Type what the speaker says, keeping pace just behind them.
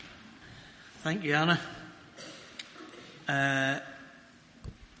Thank you, Anna. I'm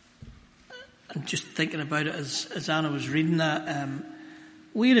just thinking about it as Anna was reading that.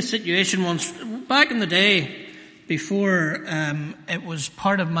 We had a situation once, back in the day, before it was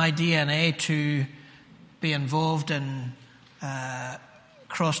part of my DNA to be involved in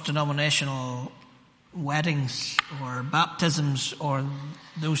cross-denominational weddings or baptisms or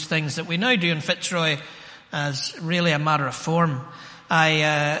those things that we now do in Fitzroy as really a matter of form. I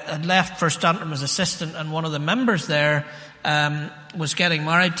had left First Antrim as assistant, and one of the members there was getting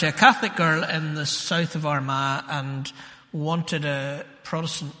married to a Catholic girl in the south of Armagh and wanted a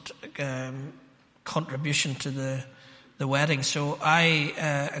Protestant contribution to the wedding. So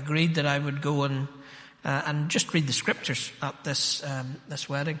I agreed that I would go and just read the scriptures at this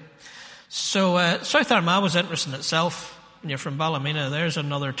wedding. So South Armagh was interesting itself. You're from Ballymena, there's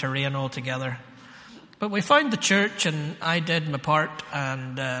another terrain altogether. But we found the church, and I did my part,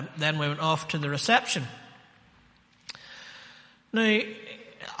 and then we went off to the reception. Now,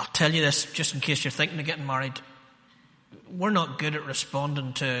 I'll tell you this, just in case you're thinking of getting married. We're not good at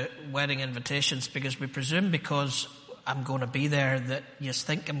responding to wedding invitations because we presume because I'm going to be there that you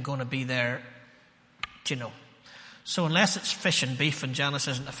think I'm going to be there, do you know. So unless it's fish and beef and Janice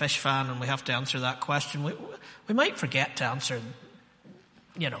isn't a fish fan and we have to answer that question, we might forget to answer,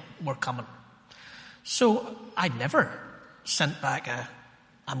 we're coming. So I'd never sent back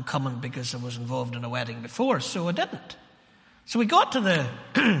I'm coming because I was involved in a wedding before, so I didn't. So we got to the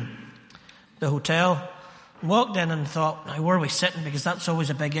hotel, walked in and thought, now where are we sitting? Because that's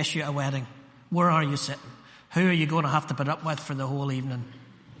always a big issue at a wedding. Where are you sitting? Who are you going to have to put up with for the whole evening?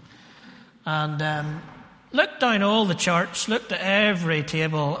 And looked down all the charts, looked at every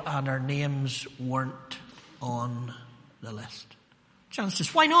table, and our names weren't on the list. Janice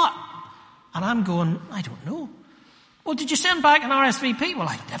says, why not? And I'm going, I don't know. Well, did you send back an RSVP? Well,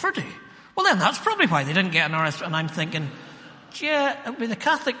 I never do. Well, then that's probably why they didn't get an RSVP. And I'm thinking, yeah, it would be the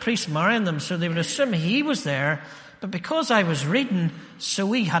Catholic priest marrying them, so they would assume he was there. But because I was reading, so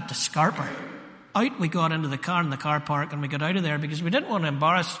we had to scarper. Out we got into the car in the car park, and we got out of there because we didn't want to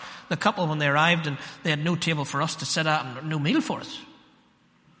embarrass the couple when they arrived and they had no table for us to sit at and no meal for us.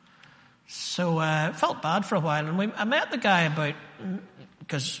 So I felt bad for a while, and I met the guy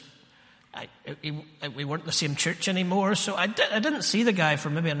because we weren't the same church anymore, so I didn't see the guy for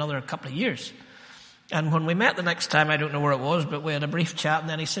maybe another couple of years. And when we met the next time, I don't know where it was, but we had a brief chat, and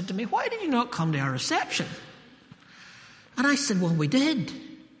then he said to me, why did you not come to our reception? And I said, well, we did,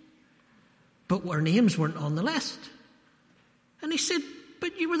 but our names weren't on the list. And he said,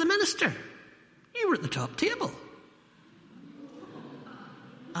 but you were the minister. You were at the top table.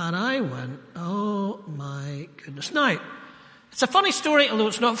 And I went, oh my goodness. Now, it's a funny story, although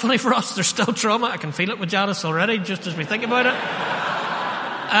it's not funny for us. There's still trauma. I can feel it with Janice already, just as we think about it.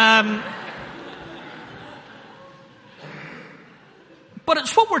 But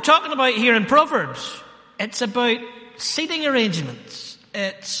it's what we're talking about here in Proverbs. It's about seating arrangements.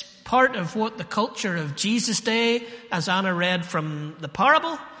 It's part of what the culture of Jesus' day, as Anna read from the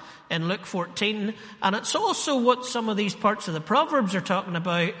parable in Luke 14. And it's also what some of these parts of the Proverbs are talking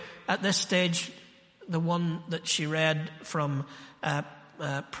about at this stage. The one that she read from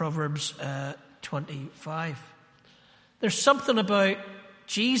Proverbs 25. There's something about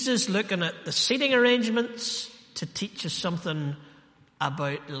Jesus looking at the seating arrangements to teach us something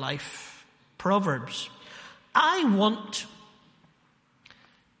about life. Proverbs. I want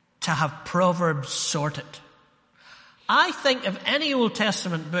to have Proverbs sorted. I think of any Old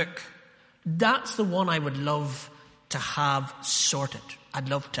Testament book, that's the one I would love to have sorted. I'd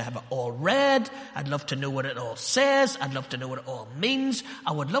love to have it all read. I'd love to know what it all says. I'd love to know what it all means.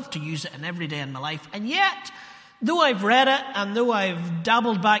 I would love to use it in every day in my life. And yet, though I've read it and though I've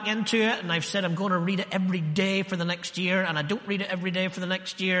dabbled back into it and I've said I'm going to read it every day for the next year and I don't read it every day for the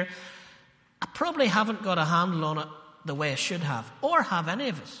next year, I probably haven't got a handle on it the way I should have, or have any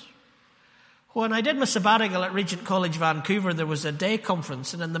of us. When I did my sabbatical at Regent College, Vancouver, there was a day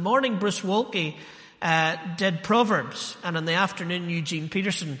conference, and in the morning Bruce Wolke did Proverbs, and in the afternoon Eugene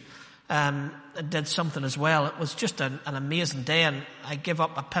Peterson did something as well. It was just an amazing day, and I give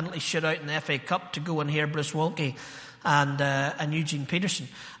up a penalty shootout in the FA Cup to go and hear Bruce Wolke and Eugene Peterson.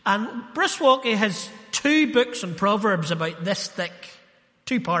 And Bruce Wolke has 2 books on Proverbs about this thick,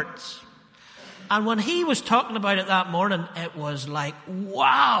 2 parts. And when he was talking about it that morning, it was like,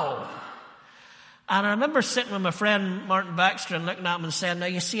 wow. And I remember sitting with my friend Martin Baxter and looking at him and saying, now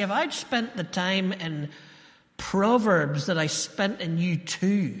you see, if I'd spent the time in Proverbs that I spent in you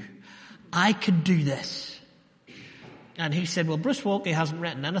too, I could do this. And he said, well, Bruce Waltke hasn't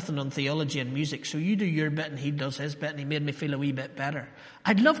written anything on theology and music, so you do your bit and he does his bit, and he made me feel a wee bit better.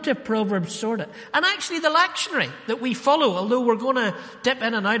 I'd love to have Proverbs sorted. And actually the lectionary that we follow, although we're going to dip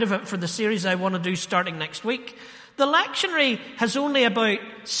in and out of it for the series I want to do starting next week, the lectionary has only about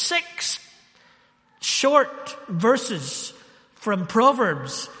 6 short verses from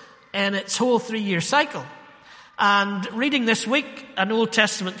Proverbs in its whole 3-year cycle. And reading this week, an Old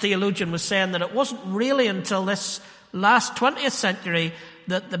Testament theologian was saying that it wasn't really until this last 20th century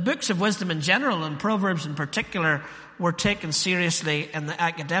that the books of wisdom in general, and Proverbs in particular, were taken seriously in the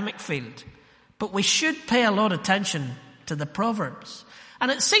academic field. But we should pay a lot of attention to the Proverbs.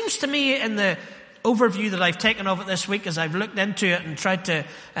 And it seems to me in the overview that I've taken of it this week as I've looked into it and tried to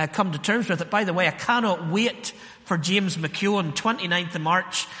come to terms with it. By the way, I cannot wait for James McKeown, 29th of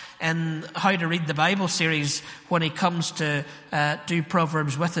March, in How to Read the Bible series when he comes to do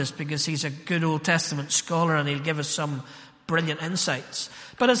Proverbs with us, because he's a good Old Testament scholar and he'll give us some brilliant insights.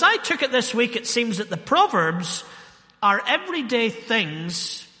 But as I took it this week, it seems that the Proverbs are everyday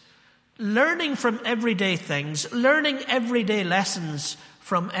things, learning from everyday things, learning everyday lessons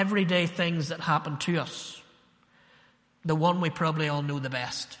from everyday things that happen to us. The one we probably all know the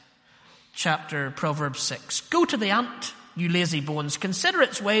best. Proverbs 6. Go to the ant, you lazy bones. Consider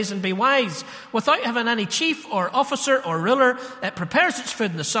its ways and be wise. Without having any chief or officer or ruler, it prepares its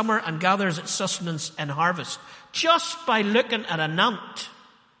food in the summer and gathers its sustenance in harvest. Just by looking at an ant,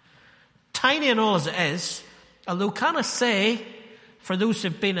 tiny and all as it is, although can I say, for those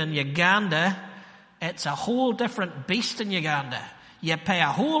who've been in Uganda, it's a whole different beast in Uganda. You pay a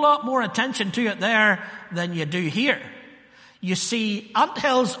whole lot more attention to it there than you do here. You see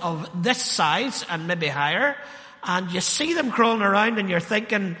anthills of this size and maybe higher, and you see them crawling around and you're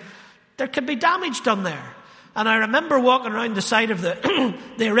thinking, there could be damage done there. And I remember walking around the side of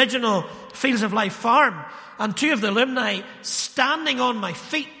the original Fields of Life farm, and 2 of the alumni standing on my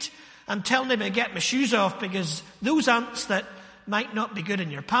feet and telling me to get my shoes off because those ants that might not be good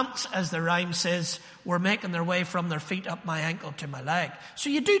in your pants, as the rhyme says, were making their way from their feet up my ankle to my leg. So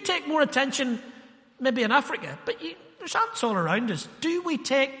you do take more attention maybe in Africa, but there's ants all around us. Do we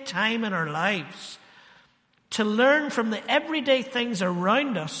take time in our lives to learn from the everyday things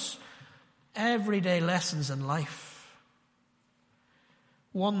around us, everyday lessons in life?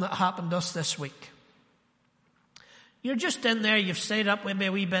 One that happened to us this week. You're just in there, you've stayed up maybe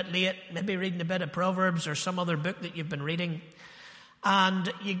a wee bit late, maybe reading a bit of Proverbs or some other book that you've been reading.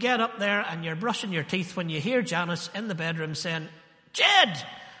 And you get up there and you're brushing your teeth when you hear Janice in the bedroom saying, Jed!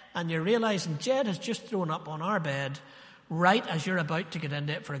 And you're realizing Jed has just thrown up on our bed right as you're about to get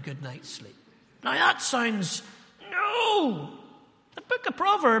into it for a good night's sleep. Now that sounds, no! The book of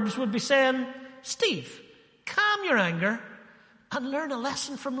Proverbs would be saying, Steve, calm your anger and learn a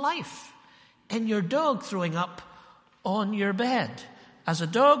lesson from life in your dog throwing up on your bed. As a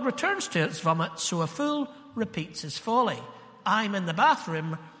dog returns to its vomit, so a fool repeats his folly. I'm in the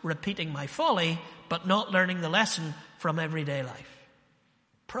bathroom repeating my folly, but not learning the lesson from everyday life.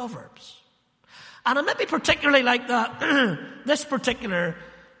 Proverbs. And I may be particularly like that this particular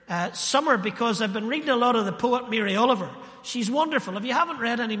summer because I've been reading a lot of the poet Mary Oliver. She's wonderful. If you haven't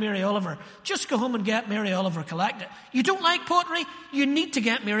read any Mary Oliver, just go home and get Mary Oliver collected. You don't like poetry? You need to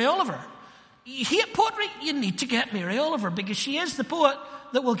get Mary Oliver. You hate poetry? You need to get Mary Oliver because she is the poet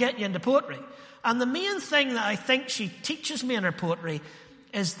that will get you into poetry. And the main thing that I think she teaches me in her poetry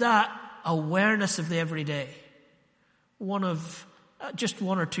is that awareness of the everyday. Just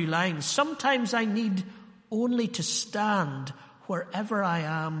 1 or 2 lines. Sometimes I need only to stand wherever I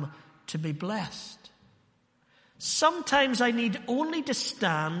am to be blessed. Sometimes I need only to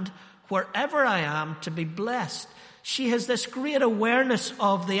stand wherever I am to be blessed. She has this great awareness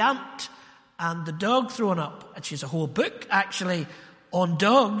of the ant and the dog throwing up. And she has a whole book, actually, on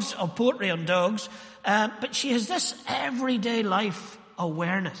dogs, of poetry on dogs. But she has this everyday life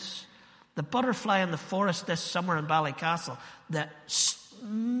awareness. The butterfly in the forest this summer in Ballycastle,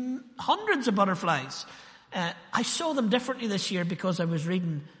 hundreds of butterflies. I saw them differently this year because I was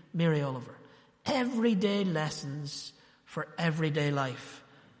reading Mary Oliver. Everyday lessons for everyday life.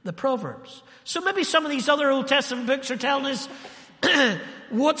 The Proverbs. So maybe some of these other Old Testament books are telling us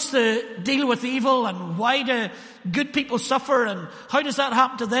what's the deal with evil and why do good people suffer and how does that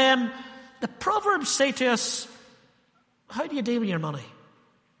happen to them. The Proverbs say to us, how do you deal with your money?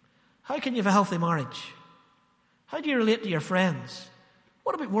 How can you have a healthy marriage? How do you relate to your friends?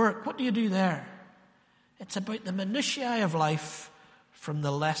 What about work? What do you do there? It's about the minutiae of life from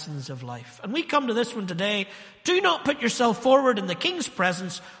the lessons of life. And we come to this one today. Do not put yourself forward in the king's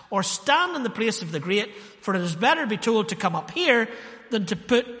presence or stand in the place of the great, for it is better to be told to come up here than to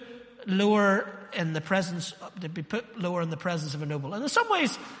put lower in the presence, they'd be put lower in the presence of a noble. And in some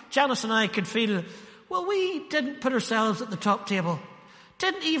ways, Janice and I could feel, well, we didn't put ourselves at the top table.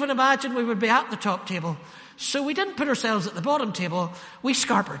 Didn't even imagine we would be at the top table. So we didn't put ourselves at the bottom table. We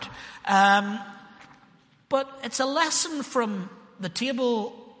scarpered. But it's a lesson from the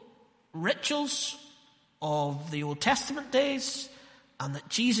table rituals of the Old Testament days, and that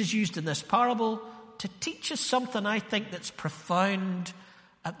Jesus used in this parable to teach us something, I think, that's profound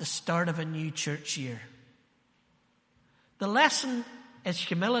at the start of a new church year. The lesson is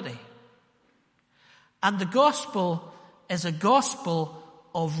humility. And the gospel is a gospel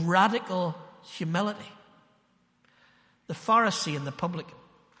of radical humility. The Pharisee and the publican,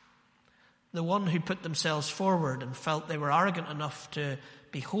 the one who put themselves forward and felt they were arrogant enough to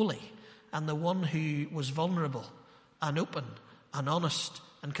be holy, and the one who was vulnerable and open and honest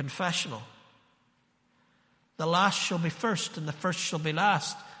and confessional. The last shall be first and the first shall be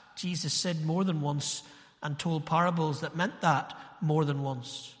last, Jesus said more than once, and told parables that meant that more than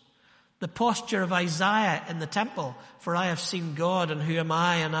once. The posture of Isaiah in the temple, for I have seen God, and who am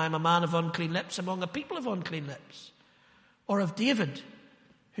I? And I am a man of unclean lips among a people of unclean lips. Or of David,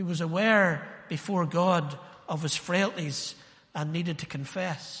 who was aware before God of his frailties and needed to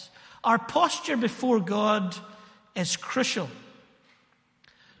confess. Our posture before God is crucial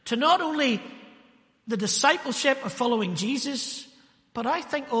to not only the discipleship of following Jesus, but I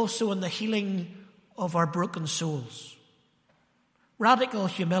think also in the healing of our broken souls. Radical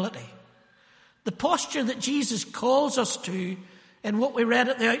humility. The posture that Jesus calls us to in what we read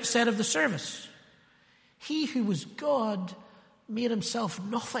at the outset of the service. He who was God made himself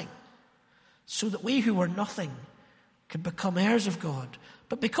nothing, so that we who were nothing could become heirs of God.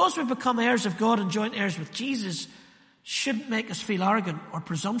 But because we become heirs of God and joint heirs with Jesus, shouldn't make us feel arrogant or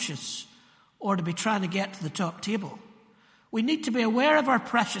presumptuous or to be trying to get to the top table. We need to be aware of our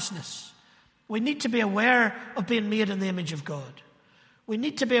preciousness. We need to be aware of being made in the image of God. We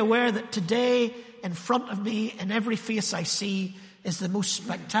need to be aware that today, in front of me, in every face I see, is the most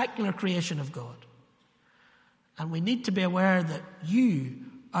spectacular creation of God. And we need to be aware that you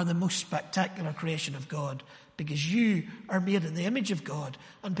are the most spectacular creation of God, because you are made in the image of God,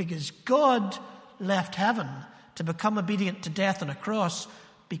 and because God left heaven to become obedient to death on a cross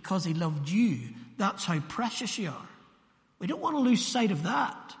because he loved you. That's how precious you are. We don't want to lose sight of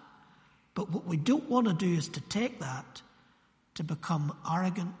that. But what we don't want to do is to take that to become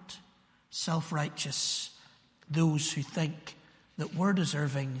arrogant, self-righteous, those who think that we're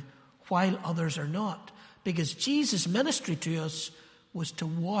deserving while others are not. Because Jesus' ministry to us was to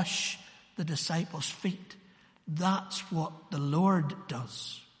wash the disciples' feet. That's what the Lord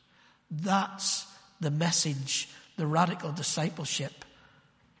does. That's the message, the radical discipleship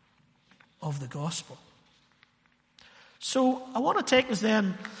of the gospel. So I want to take us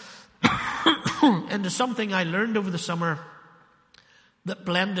then into something I learned over the summer that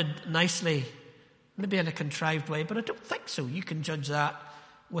blended nicely, maybe in a contrived way, but I don't think so. You can judge that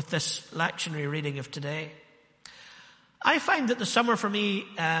with this lectionary reading of today. I find that the summer for me,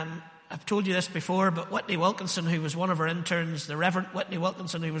 I've told you this before, but Whitney Wilkinson, who was one of our interns, the Reverend Whitney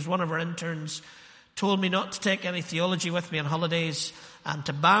Wilkinson, who was one of our interns, told me not to take any theology with me on holidays and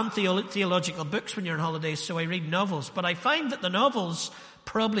to ban theological books when you're on holidays, so I read novels. But I find that the novels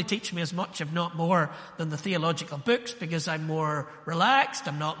probably teach me as much, if not more, than the theological books, because I'm more relaxed.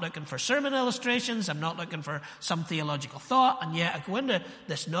 I'm not looking for sermon illustrations. I'm not looking for some theological thought. And yet I go into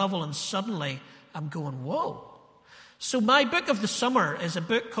this novel and suddenly I'm going, whoa. So my book of the summer is a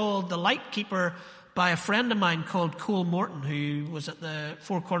book called The Light Keeper by a friend of mine called Cole Morton, who was at the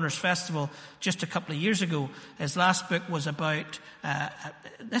Four Corners Festival just a couple of years ago. His last book was about,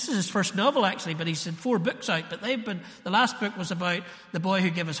 this is his first novel actually, but he's had 4 books out, but the last book was about the boy who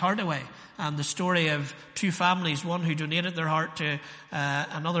gave his heart away, and the story of 2 families, one who donated their heart to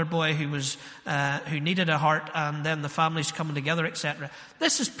another boy who needed a heart, and then the families coming together, etc.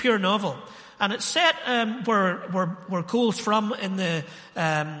 This is pure novel. And it's set where Cole's from, in the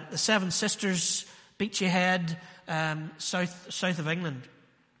Seven Sisters, Beachy Head, south of England.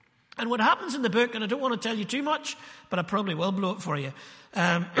 And what happens in the book, and I don't want to tell you too much, but I probably will blow it for you.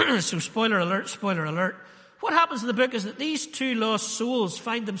 So spoiler alert, spoiler alert. What happens in the book is that these 2 lost souls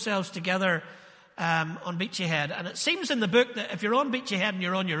find themselves together on Beachy Head. And it seems in the book that if you're on Beachy Head and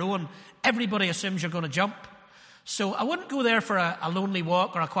you're on your own, everybody assumes you're going to jump. So I wouldn't go there for a lonely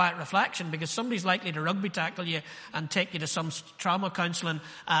walk or a quiet reflection, because somebody's likely to rugby tackle you and take you to some trauma counselling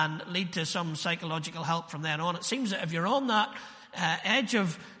and lead to some psychological help from then on. It seems that if you're on that edge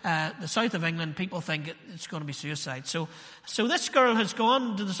of the south of England, people think it's going to be suicide. So this girl has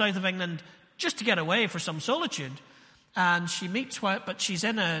gone to the south of England just to get away for some solitude. And she meets but she's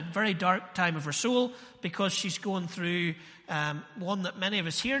in a very dark time of her soul because she's going through one that many of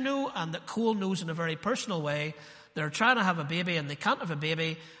us here know and that Cole knows in a very personal way. They're trying to have a baby and they can't have a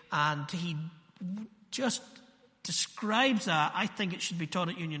baby, and he just describes that. I think it should be taught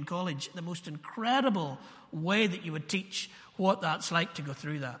at Union College, the most incredible way that you would teach what that's like to go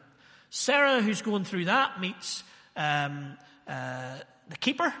through that. Sarah, who's going through that, meets the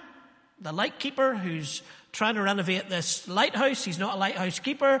keeper, the light keeper, who's trying to renovate this lighthouse. He's not a lighthouse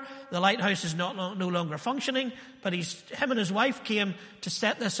keeper. The lighthouse is no longer functioning, but him and his wife came to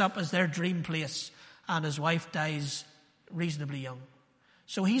set this up as their dream place, and his wife dies reasonably young.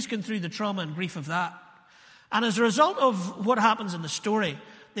 So he's gone through the trauma and grief of that. And as a result of what happens in the story,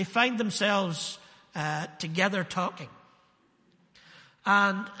 they find themselves together talking.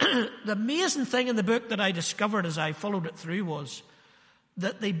 And the amazing thing in the book that I discovered as I followed it through was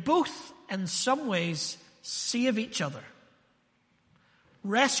that they both, in some ways, save each other,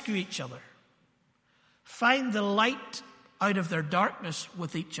 rescue each other, find the light out of their darkness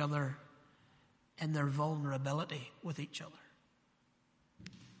with each other, in their vulnerability with each other.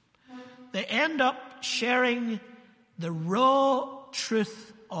 They end up sharing the raw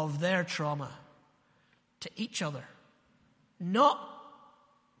truth of their trauma to each other. Not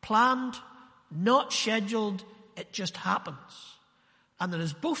planned, not scheduled, it just happens. And that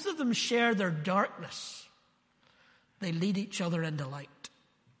as both of them share their darkness, they lead each other into light.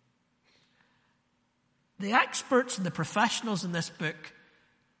 The experts and the professionals in this book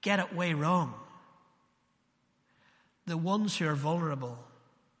get it way wrong. The ones who are vulnerable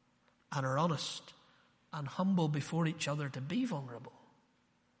and are honest and humble before each other to be vulnerable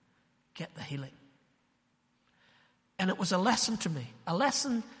get the healing. And it was a lesson to me, a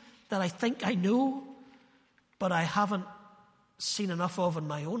lesson that I think I know, but I haven't seen enough of in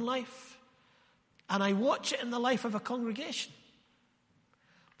my own life. And I watch it in the life of a congregation.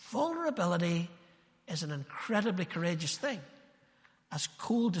 Vulnerability is an incredibly courageous thing, as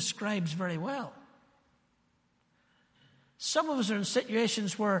Cole describes very well. Some of us are in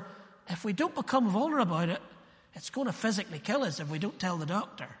situations where if we don't become vulnerable about it, it's going to physically kill us if we don't tell the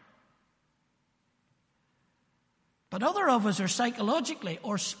doctor. But other of us are psychologically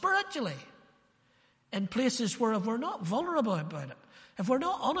or spiritually in places where if we're not vulnerable about it, if we're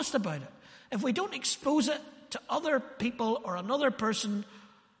not honest about it, if we don't expose it to other people or another person,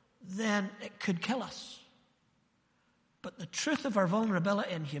 then it could kill us. But the truth of our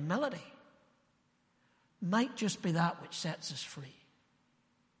vulnerability and humility might just be that which sets us free.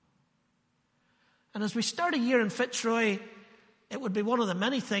 And as we start a year in Fitzroy, it would be one of the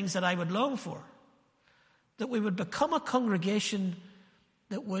many things that I would long for, that we would become a congregation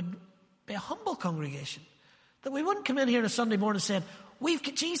that would be a humble congregation, that we wouldn't come in here on a Sunday morning saying, we've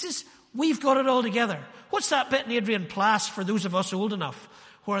got Jesus, we've got it all together. What's that bit in Adrian Plass for those of us old enough,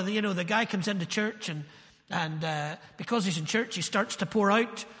 where the guy comes into church and because he's in church, he starts to pour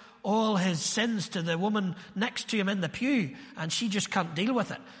out all his sins to the woman next to him in the pew, and she just can't deal with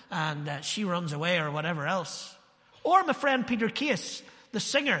it, and she runs away or whatever else. Or my friend Peter Case, the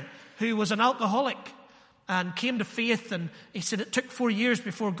singer, who was an alcoholic and came to faith, and he said it took 4 years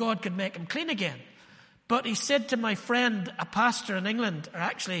before God could make him clean again. But he said to my friend, a pastor in England, or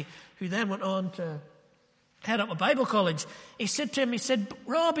actually, who then went on to head up a Bible college, he said to him,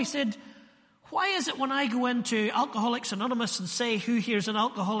 Rob, why is it when I go into Alcoholics Anonymous and say, who here's an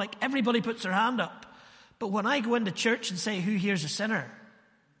alcoholic, everybody puts their hand up. But when I go into church and say, who here's a sinner,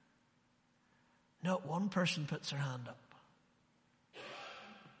 not one person puts their hand up.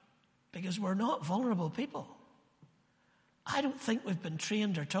 Because we're not vulnerable people. I don't think we've been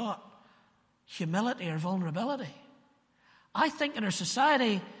trained or taught humility or vulnerability. I think in our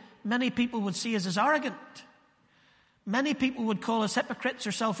society, many people would see us as arrogant. Many people would call us hypocrites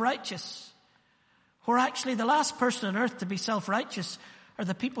or self-righteous. Where actually the last person on earth to be self-righteous are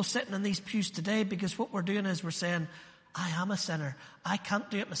the people sitting in these pews today, because what we're doing is we're saying, I am a sinner. I can't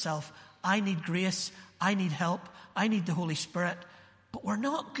do it myself. I need grace. I need help. I need the Holy Spirit. But we're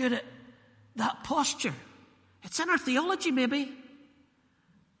not good at that posture. It's in our theology maybe,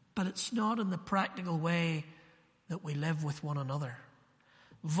 but it's not in the practical way that we live with one another.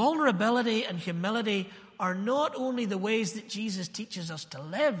 Vulnerability and humility are not only the ways that Jesus teaches us to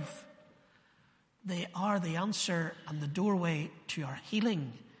live, they are the answer and the doorway to our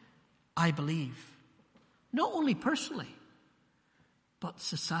healing, I believe. Not only personally, but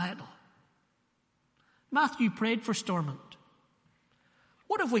societal. Matthew prayed for Stormont.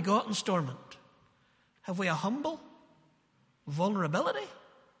 What have we got in Stormont? Have we a humble vulnerability?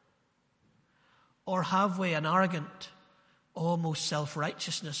 Or have we an arrogant, almost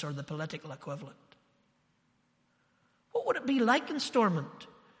self-righteousness or the political equivalent? would it be like in Stormont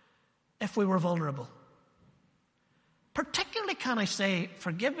if we were vulnerable? Particularly can I say,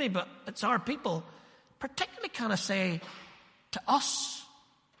 forgive me, but it's our people, particularly can I say to us,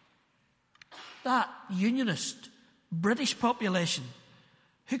 that unionist British population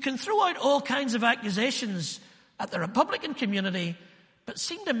who can throw out all kinds of accusations at the Republican community but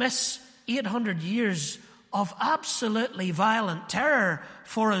seem to miss 800 years of absolutely violent terror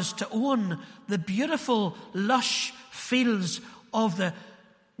for us to own the beautiful, lush fields of the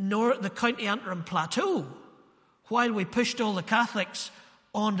County Antrim Plateau while we pushed all the Catholics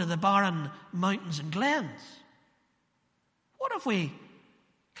onto the barren mountains and glens. What if we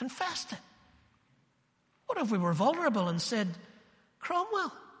confessed it? What if we were vulnerable and said,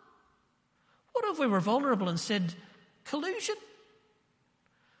 Cromwell? What if we were vulnerable and said, collusion?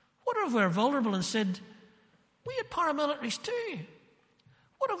 What if we were vulnerable and said, we had paramilitaries too?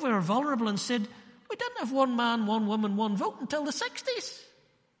 What if we were vulnerable and said, we didn't have one man, one woman, one vote until the 60s?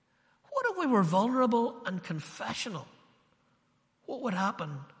 What if we were vulnerable and confessional? What would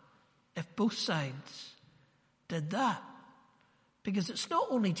happen if both sides did that? Because it's not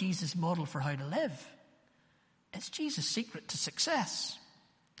only Jesus' model for how to live, it's Jesus' secret to success.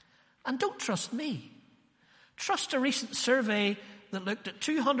 And don't trust me. Trust a recent survey that looked at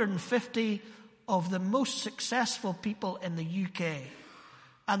 250 of the most successful people in the UK.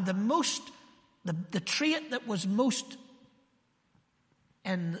 And the trait that was most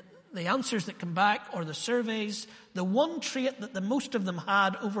in the answers that come back or the surveys, the one trait that the most of them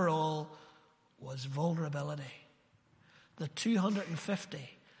had overall was vulnerability. The 250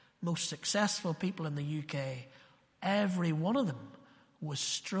 most successful people in the UK, every one of them was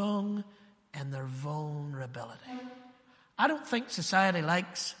strong in their vulnerability. I don't think society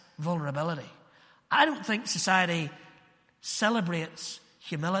likes vulnerability. I don't think society celebrates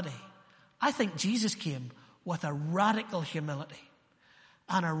humility. I think Jesus came with a radical humility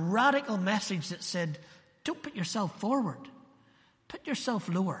and a radical message that said, don't put yourself forward. Put yourself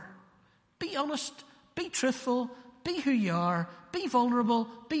lower. Be honest. Be truthful. Be who you are. Be vulnerable.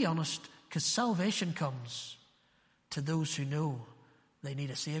 Be honest. Because salvation comes to those who know they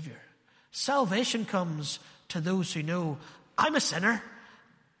need a Savior. Salvation comes to those who know, I'm a sinner.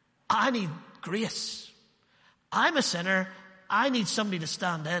 I need grace. I'm a sinner. I need somebody to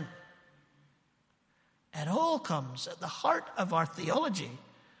stand in. It all comes at the heart of our theology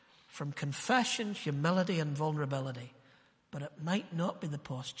from confession, humility, and vulnerability. But it might not be the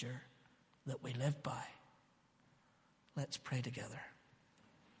posture that we live by. Let's pray together.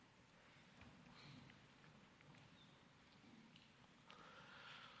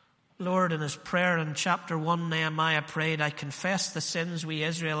 Lord, in his prayer in chapter 1, Nehemiah prayed, I confess the sins we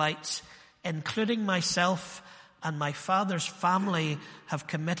Israelites, including myself and my father's family, have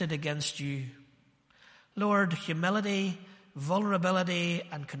committed against you. Lord, humility, vulnerability,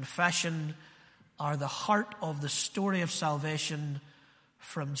 and confession are the heart of the story of salvation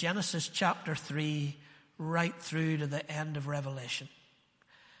from Genesis chapter 3 right through to the end of Revelation.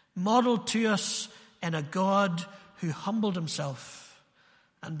 Modeled to us in a God who humbled himself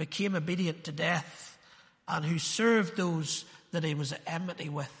and became obedient to death and who served those that he was at enmity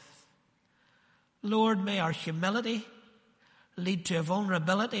with. Lord, may our humility lead to a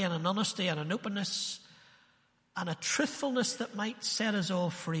vulnerability and an honesty and an openness and a truthfulness that might set us all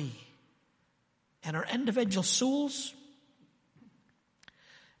free in our individual souls,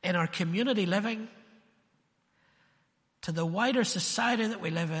 in our community living, to the wider society that we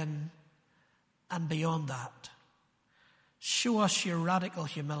live in, and beyond that. Show us your radical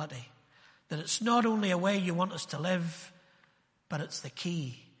humility, that it's not only a way you want us to live, but it's the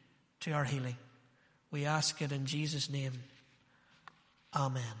key to our healing. We ask it in Jesus' name.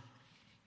 Amen.